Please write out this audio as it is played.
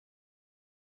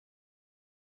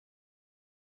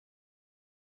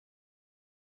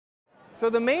So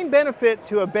the main benefit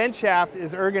to a bent shaft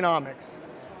is ergonomics.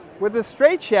 With a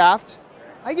straight shaft,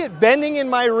 I get bending in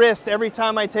my wrist every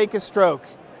time I take a stroke.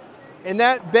 And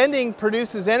that bending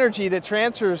produces energy that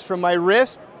transfers from my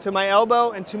wrist to my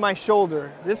elbow and to my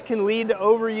shoulder. This can lead to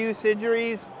overuse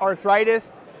injuries,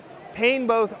 arthritis, pain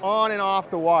both on and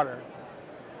off the water.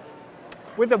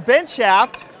 With a bent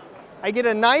shaft, I get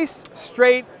a nice,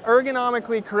 straight,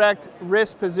 ergonomically correct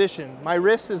wrist position. My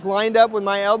wrist is lined up with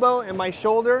my elbow and my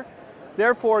shoulder.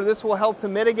 Therefore, this will help to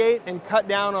mitigate and cut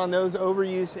down on those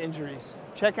overuse injuries.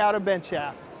 Check out a bent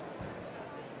shaft.